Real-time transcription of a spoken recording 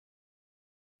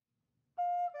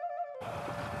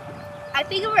I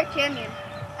think of our canyon.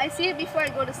 I see it before I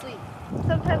go to sleep,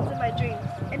 sometimes in my dreams,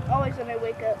 and always when I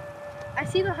wake up. I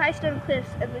see the high stone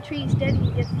cliffs and the trees standing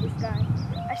against the sky.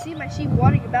 I see my sheep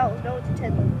wandering about with no one to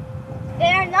tend them.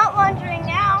 They are not wandering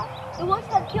now. The wolves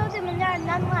have killed them and there are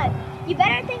none left. You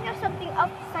better think of something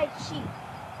else besides sheep.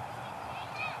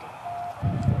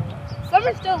 Some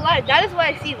are still alive, that is why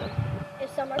I see them.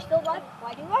 If some are still alive,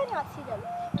 why do I not see them?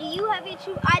 Do you have a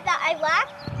true eye that I lack?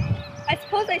 I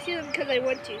suppose I see them because I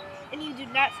want to, and you do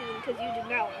not see them because you do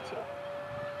not want to.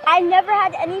 I never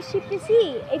had any sheep to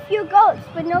see. A few goats,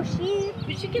 but no sheep.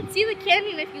 But you can see the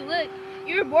canyon if you look.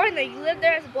 You were born there, you lived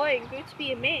there as a boy and grew to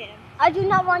be a man. I do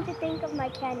not want to think of my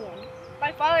canyon.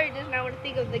 My father does not want to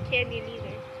think of the canyon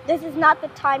either. This is not the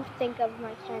time to think of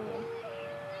my canyon.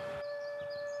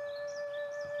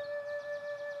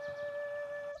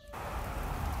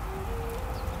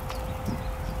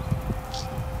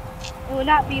 I will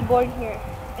not be born here,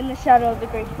 in the shadow of the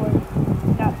great forest.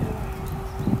 Not here.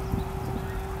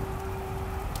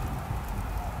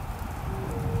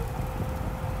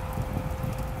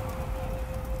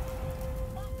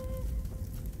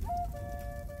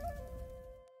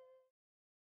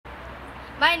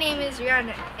 My name is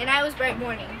Rihanna, and I was Bright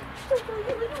Morning.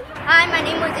 Hi, my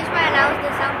name was Ishmael, and I was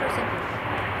the sound person.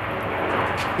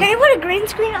 Can you put a green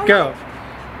screen on? Go.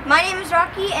 My name is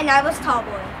Rocky, and I was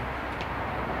Tallboy.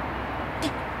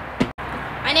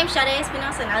 My name is Shade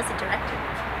Espinosa, and I was the director.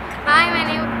 Hi,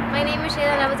 my name is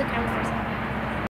Shayla, and I was a camera person.